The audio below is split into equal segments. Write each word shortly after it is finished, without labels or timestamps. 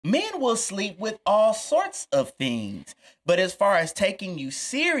Men will sleep with all sorts of things. But as far as taking you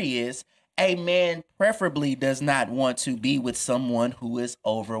serious, a man preferably does not want to be with someone who is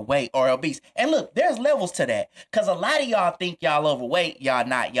overweight or obese. And look, there's levels to that. Because a lot of y'all think y'all overweight, y'all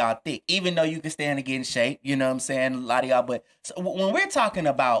not, y'all thick. Even though you can stand to get in shape, you know what I'm saying? A lot of y'all, but so when we're talking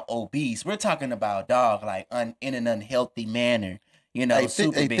about obese, we're talking about dog, like in an unhealthy manner. You know,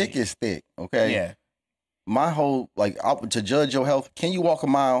 super big. Thick is thick, okay? Yeah. My whole, like, to judge your health, can you walk a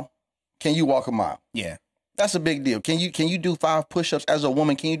mile? Can you walk a mile? Yeah. That's a big deal. Can you do 5 push-ups as a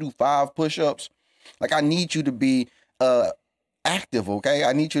woman? Can you do 5 push-ups? Like, I need you to be active, okay?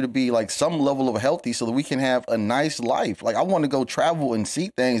 I need you to be like some level of healthy so that we can have a nice life. Like, I want to go travel and see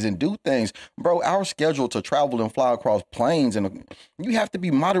things and do things. Bro, our schedule to travel and fly across planes, and you have to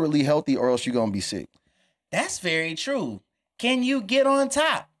be moderately healthy or else you're going to be sick. That's very true. Can you get on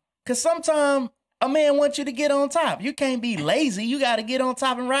top? Because sometimes a man wants you to get on top. You can't be lazy. You got to get on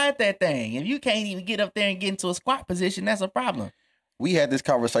top and ride that thing. If you can't even get up there and get into a squat position, that's a problem. We had this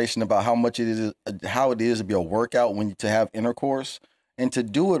conversation about how much it is, how it is to be a workout to have intercourse, and to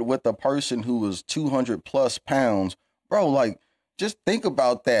do it with a person who is 200 plus pounds, bro. Like, just think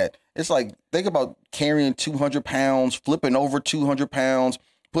about that. It's like, think about carrying 200 pounds, flipping over 200 pounds,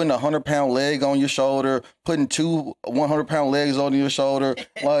 putting a 100-pound leg on your shoulder, putting 2 100-pound legs on your shoulder.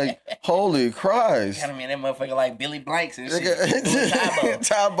 Like, holy Christ. I mean, that motherfucker like Billy Blanks and shit.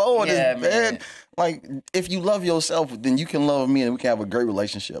 Tybo Yeah, is bad. Like, if you love yourself, then you can love me and we can have a great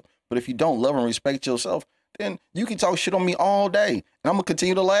relationship. But if you don't love and respect yourself, then you can talk shit on me all day, and I'm gonna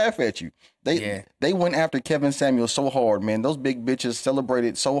continue to laugh at you. They went after Kevin Samuel so hard, man. Those big bitches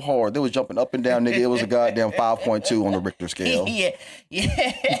celebrated so hard. They was jumping up and down, nigga. It was a goddamn 5.2 on the Richter scale. Yeah.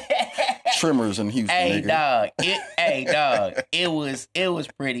 Trimmers in Houston, hey, nigga. Dog. It was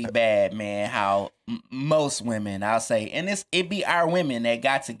pretty bad, man. How most women, I'll say, and it be our women that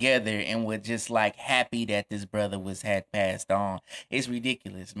got together and were just like happy that this brother had passed on. It's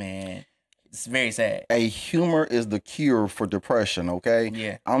ridiculous, man. It's very sad. A humor is the cure for depression, okay?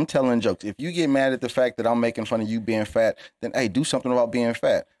 Yeah. I'm telling jokes. If you get mad at the fact that I'm making fun of you being fat, then, hey, do something about being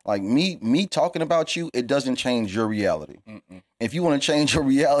fat. Like, me talking about you, it doesn't change your reality. If you want to change your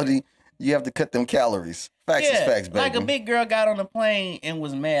reality, you have to cut them calories. Facts is facts, baby. Like a big girl got on the plane and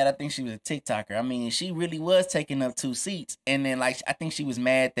was mad. I think she was a TikToker. I mean, she really was taking up 2 seats. And then, like, I think she was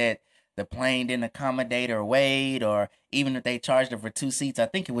mad that the plane didn't accommodate her weight, or even if they charged her for 2 seats. I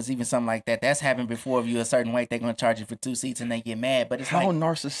think it was even something like that. That's happened before. If you're a certain weight, they're going to charge you for 2 seats and they get mad. But it's how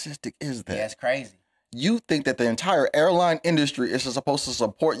narcissistic is that? Yeah, it's crazy. You think that the entire airline industry is supposed to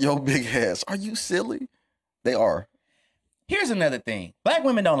support your big ass. Are you silly? They are. Here's another thing. Black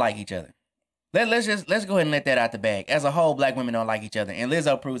women don't like each other. Let's go ahead and let that out the bag. As a whole, black women don't like each other. And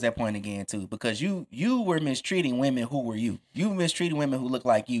Lizzo proves that point again, too. Because you were mistreating women who were you. You mistreated women who look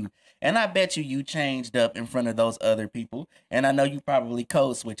like you. And I bet you changed up in front of those other people. And I know you probably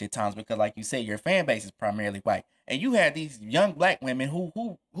code switch at times because, like you said, your fan base is primarily white. And you had these young black women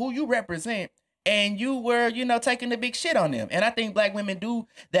who you represent. And you were, taking the big shit on them. And I think black women do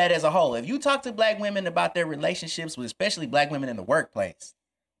that as a whole. If you talk to black women about their relationships with especially black women in the workplace,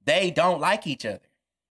 they don't like each other.